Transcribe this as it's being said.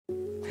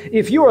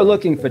If you are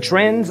looking for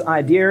trends,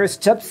 ideas,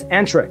 tips,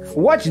 and tricks,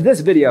 watch this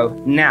video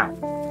now.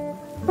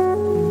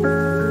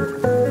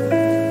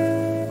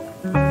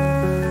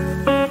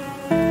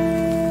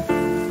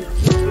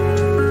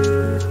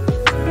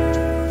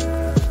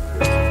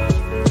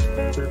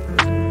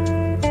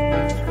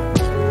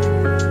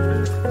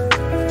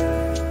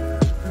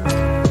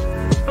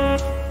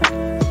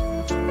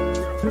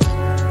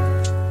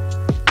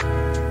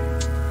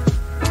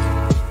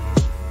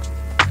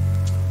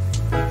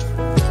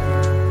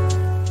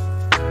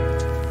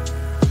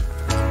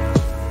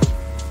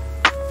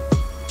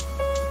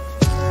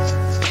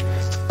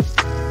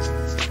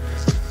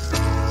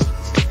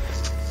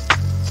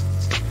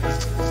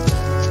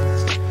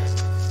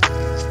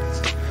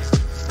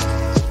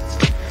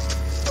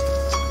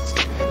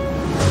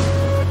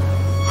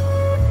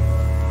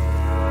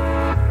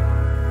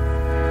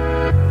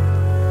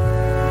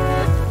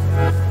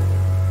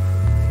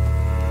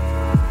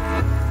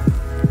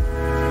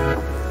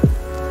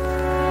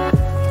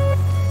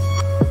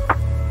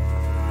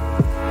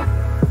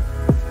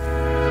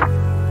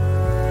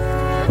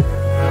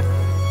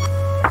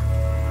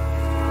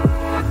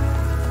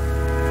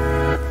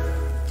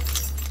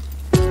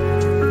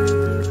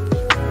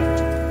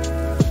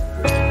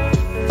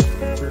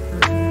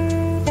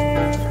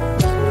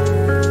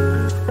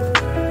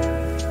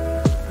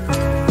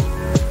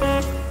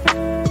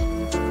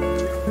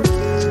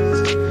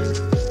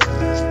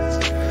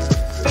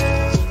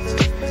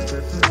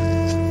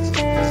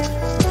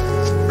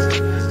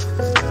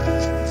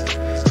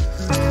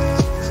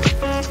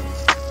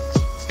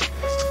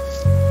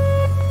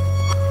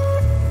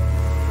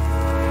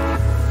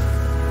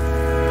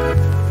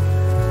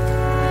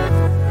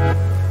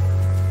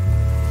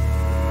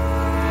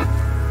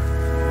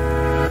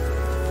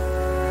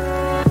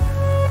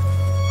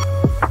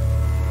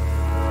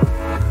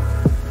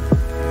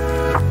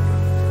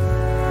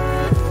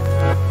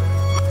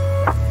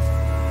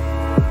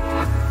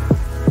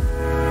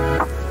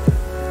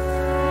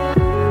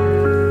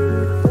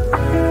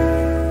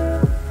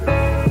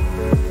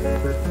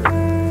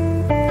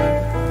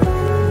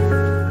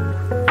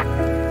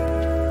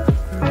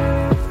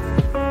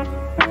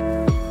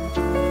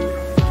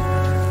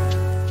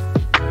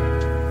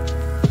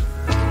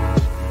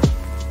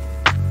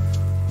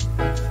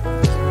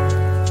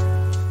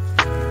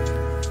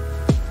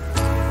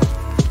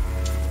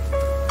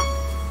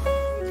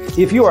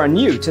 If you are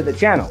new to the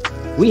channel,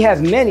 we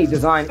have many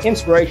design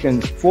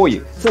inspirations for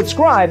you.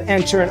 Subscribe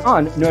and turn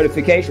on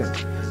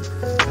notifications.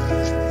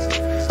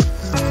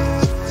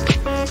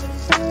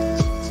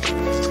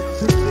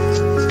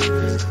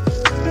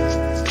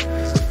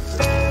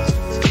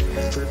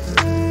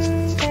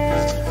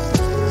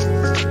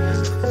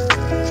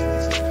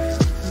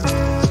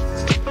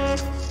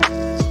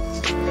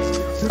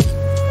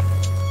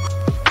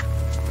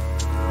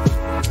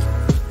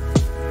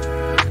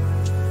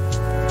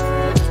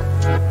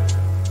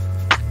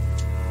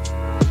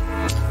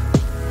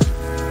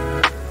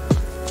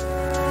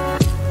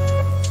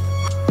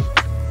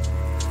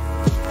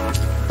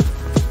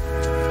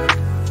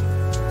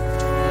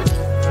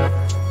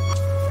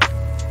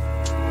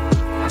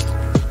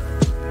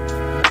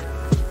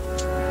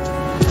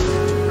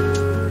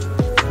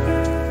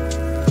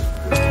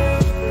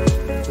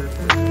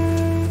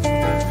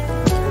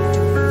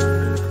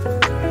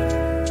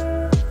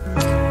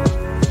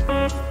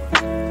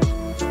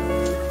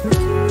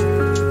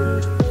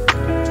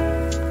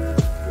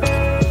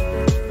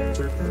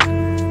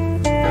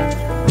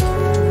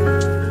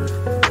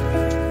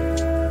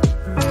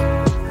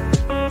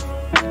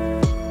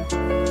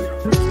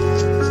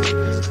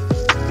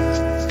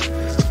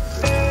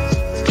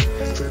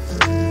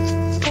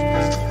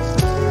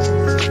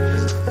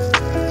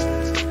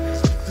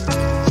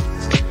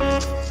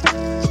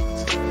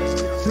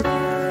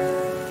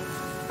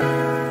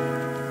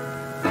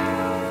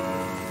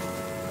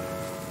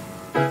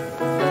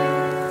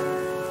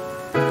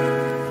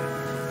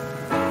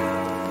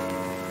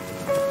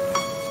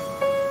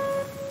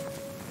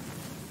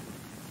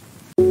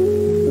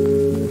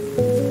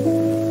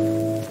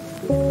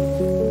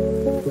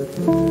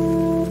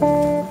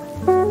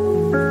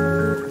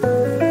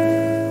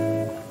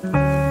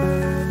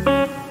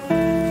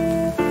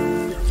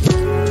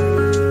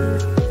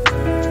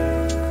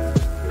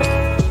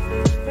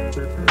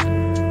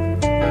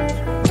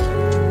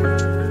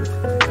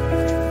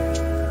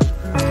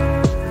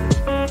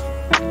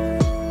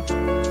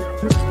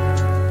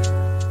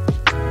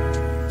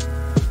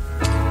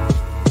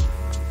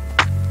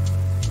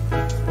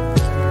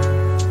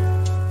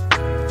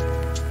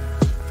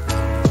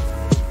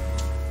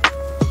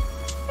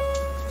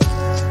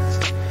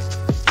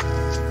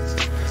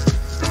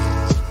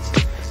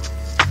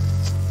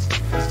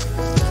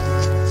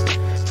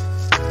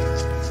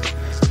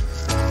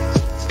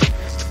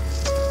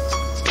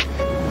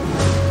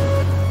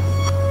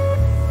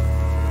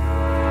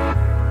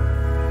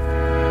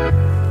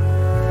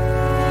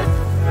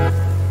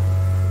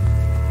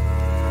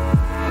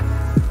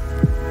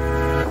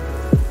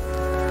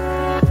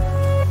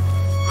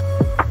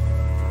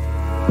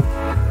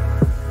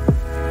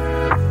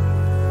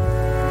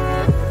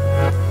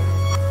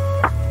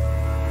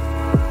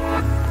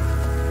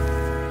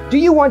 Do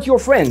you want your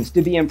friends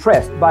to be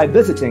impressed by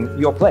visiting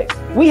your place?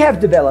 We have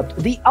developed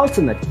the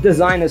ultimate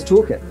designer's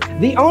toolkit.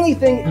 The only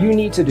thing you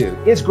need to do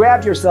is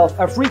grab yourself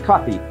a free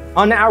copy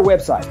on our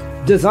website,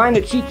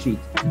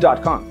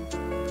 designercheatsheet.com.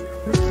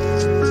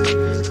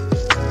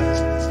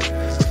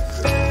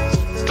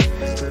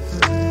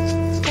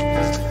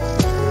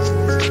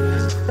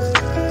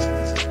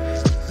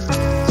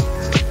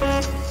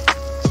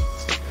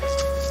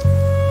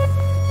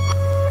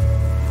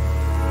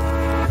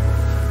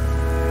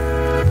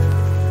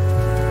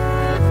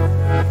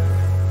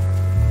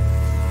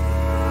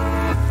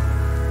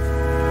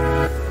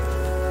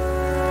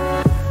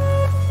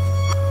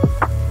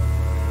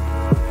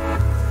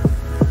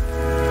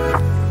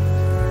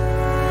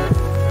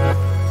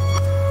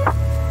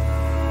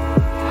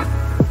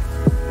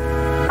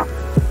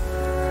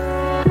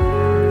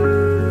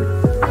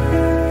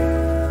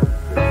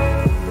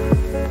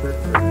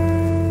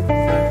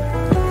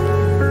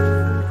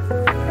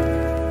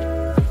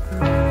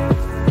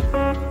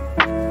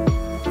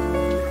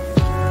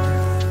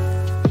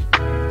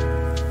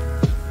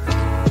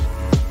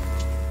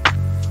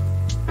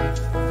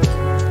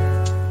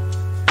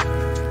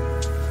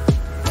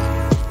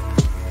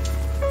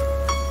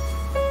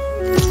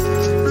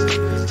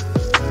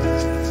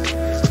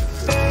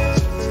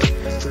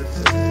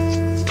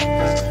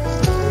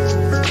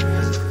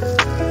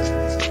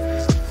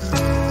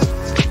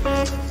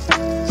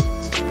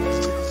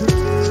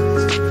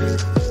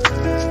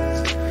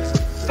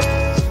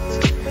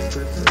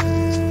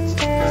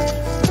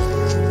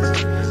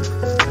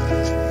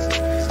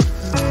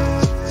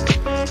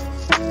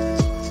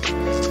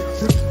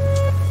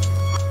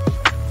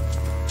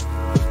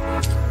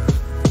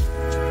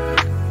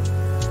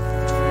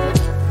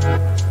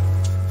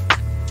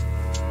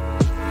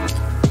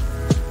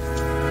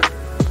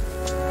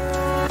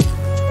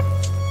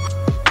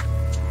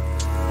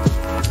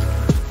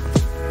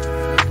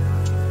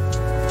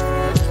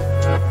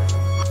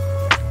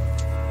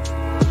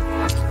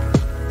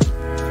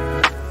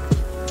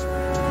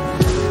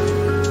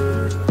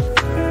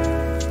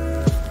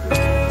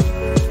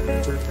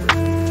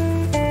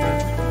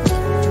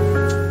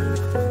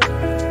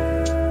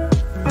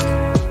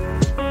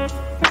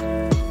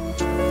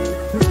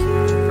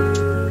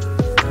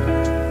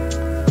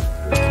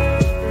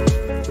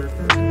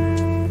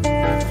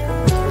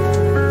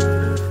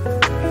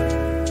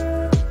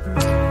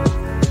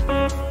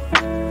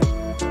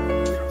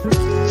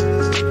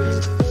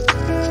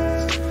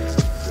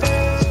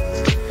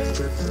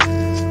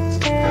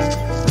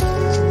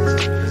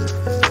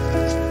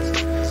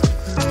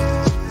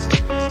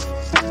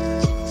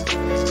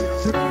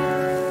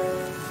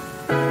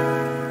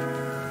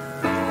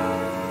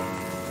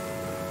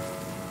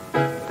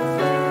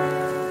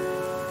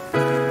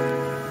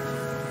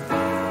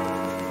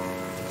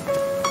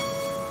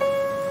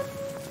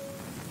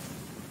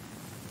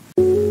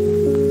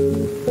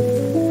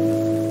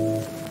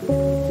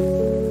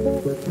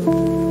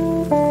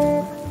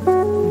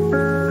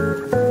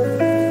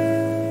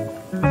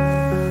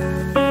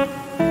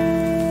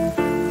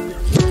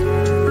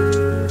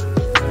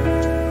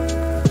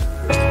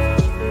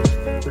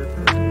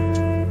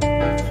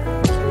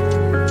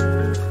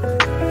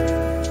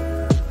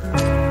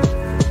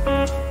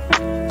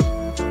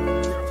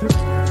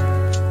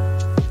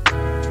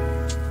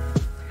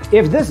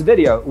 If this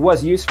video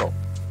was useful,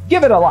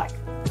 give it a like.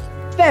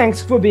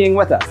 Thanks for being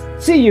with us.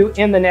 See you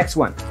in the next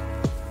one.